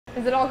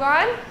Is it all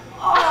gone?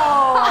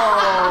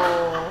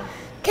 Oh.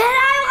 Can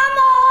I have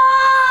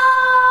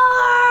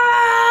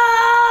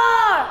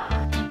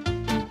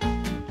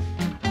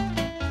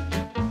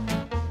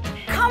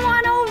more? Come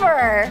on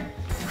over.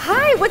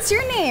 Hi, what's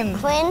your name?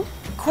 Quinn.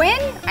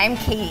 Quinn? I'm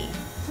Katie.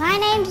 My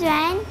name's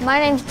Ren. My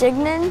name's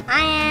Dignan.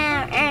 I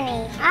am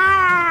Ernie.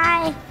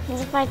 Hi.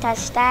 If I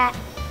touch that.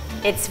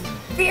 It's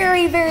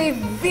very, very,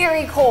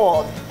 very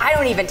cold. I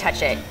don't even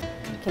touch it.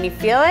 Can you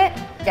feel it?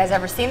 You guys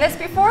ever seen this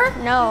before?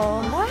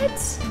 No.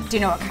 What? Do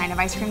you know what kind of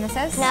ice cream this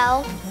is?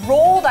 No.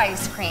 Rolled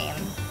ice cream.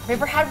 Have you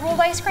ever had rolled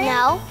ice cream?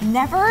 No.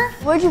 Never?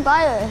 Where'd you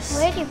buy this?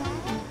 Where'd you buy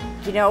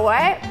it? You know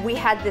what? We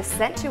had this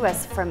sent to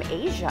us from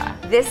Asia.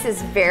 This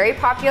is very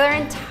popular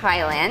in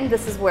Thailand.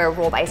 This is where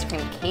rolled ice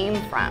cream came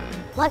from.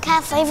 What kind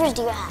of flavors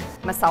do you have?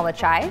 Masala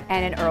chai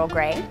and an Earl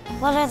Grey.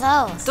 What are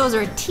those? Those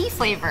are tea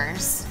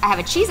flavors. I have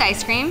a cheese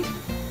ice cream.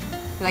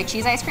 You like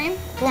cheese ice cream?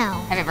 No.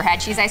 Have you ever had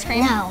cheese ice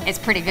cream? No. It's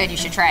pretty good, you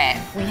should try it.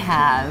 We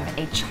have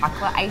a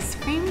chocolate ice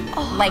cream,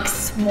 like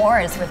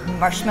s'mores with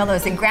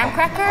marshmallows and graham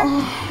cracker.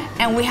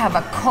 And we have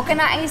a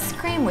coconut ice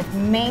cream with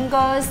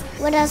mangoes.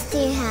 What else do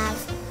you have?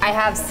 I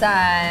have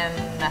some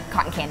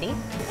cotton candy.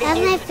 That's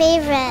my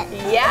favorite.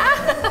 Yeah?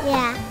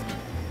 Yeah.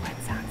 What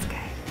sounds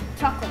good?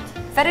 Chocolate.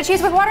 Feta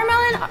cheese with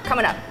watermelon? Oh,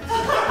 coming up.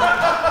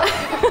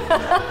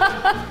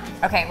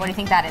 Okay, what do you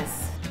think that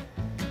is?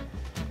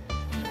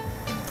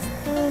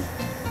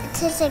 It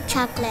tastes like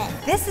chocolate.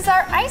 This is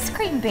our ice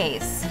cream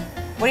base.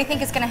 What do you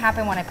think is gonna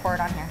happen when I pour it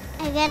on here?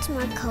 It gets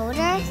more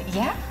colder.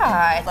 Yeah,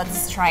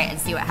 let's try it and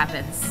see what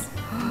happens.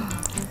 Oh,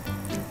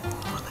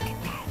 look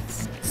at that.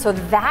 So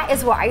that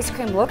is what ice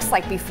cream looks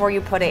like before you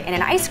put it in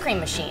an ice cream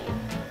machine.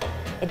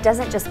 It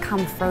doesn't just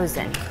come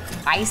frozen.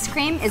 Ice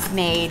cream is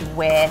made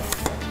with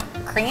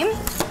cream,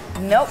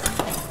 milk,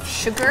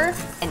 sugar,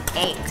 and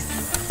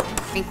eggs.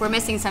 I think we're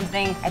missing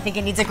something. I think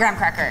it needs a graham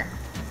cracker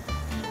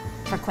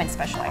for Quinn's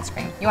special ice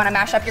cream. You wanna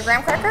mash up your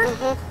graham cracker?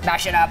 Mm-hmm.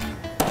 Mash it up.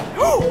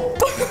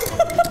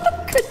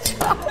 Good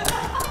job.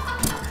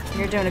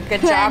 You're doing a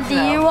good job, Do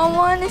you want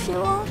one if you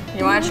want?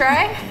 You wanna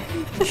try?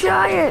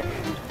 Try it.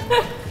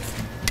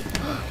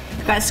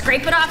 Gotta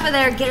scrape it off of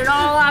there, get it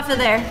all off of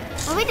there.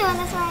 Are we doing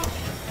this right?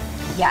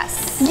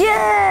 Yes.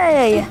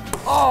 Yay!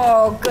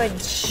 Oh, good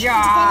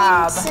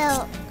job. It's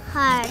so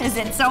hard. Is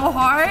it so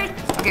hard?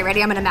 Okay,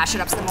 ready? I'm gonna mash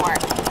it up some more.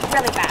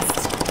 Really fast.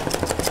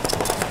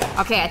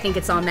 Okay, I think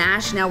it's all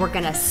mashed. Now we're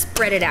gonna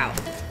spread it out.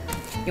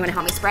 You wanna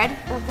help me spread?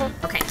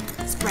 Mm-hmm. Okay,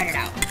 spread it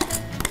out.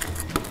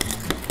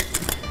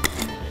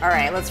 All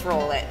right, let's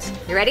roll it.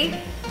 You ready?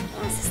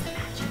 This is the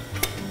magic.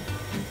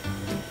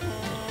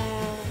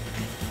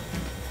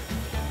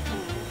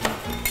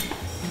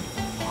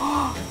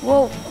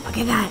 Whoa, look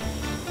at that.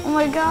 Oh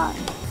my god.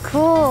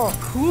 Cool.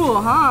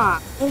 Cool, huh?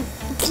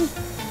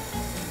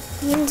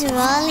 It's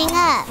rolling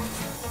up.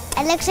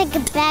 It looks like a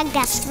bag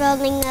that's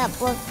rolling up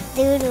with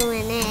doo-doo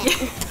in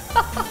it.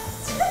 I'm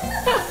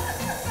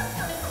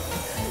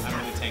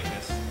gonna take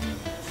this.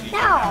 So you No.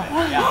 can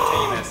have it. Yeah, I'm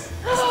taking this.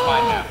 This is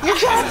mine now. This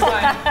is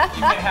mine.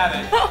 You can have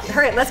it.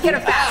 Hurry, let's get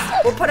them fast.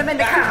 We'll put them in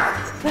the car.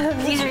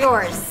 These are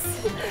yours.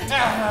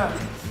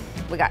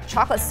 We got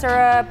chocolate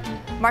syrup,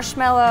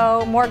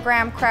 marshmallow, more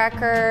graham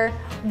cracker,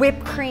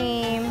 whipped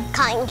cream.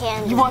 Cotton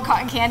candy. You want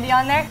cotton candy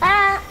on there?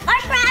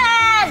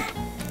 Marshmallows!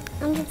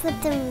 I'm gonna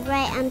put them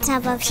right on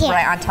top of here.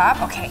 Right on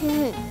top?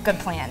 Okay, good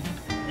plan.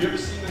 You ever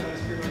seen an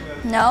ice cream like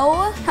that?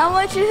 No. How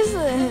much is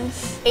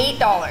this?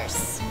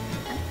 $8.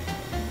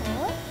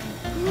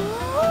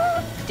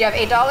 Do you have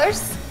 $8?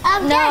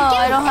 No,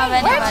 I don't have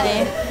any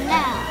money.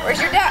 No. Where's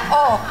your dad?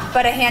 Oh,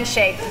 but a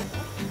handshake.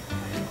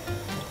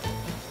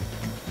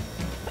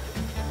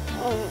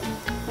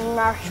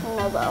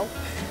 Marshmallow.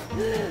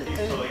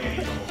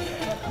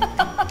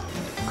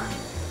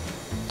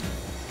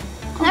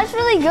 That's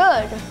really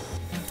good.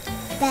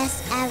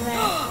 Best ever.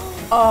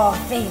 Oh,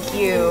 thank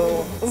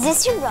you. Is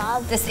this your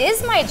job? This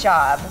is my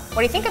job. What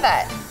do you think of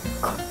that?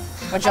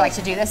 Would you like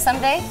to do this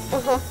someday?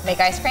 Make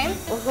ice cream?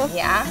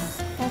 Yeah?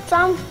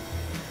 Some.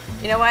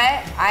 You know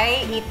what?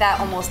 I eat that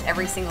almost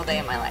every single day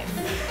of my life.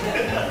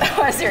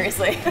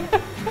 Seriously.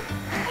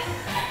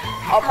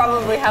 I'll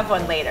probably have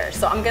one later,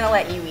 so I'm gonna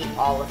let you eat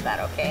all of that,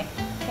 okay?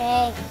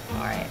 Okay.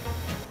 All right.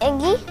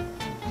 Iggy?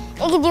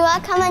 Iggy, do you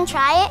want to come and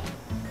try it?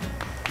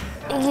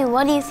 Iggy,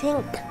 what do you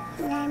think?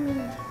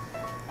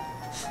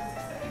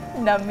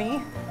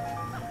 Nummy.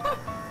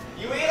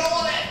 You ate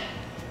all of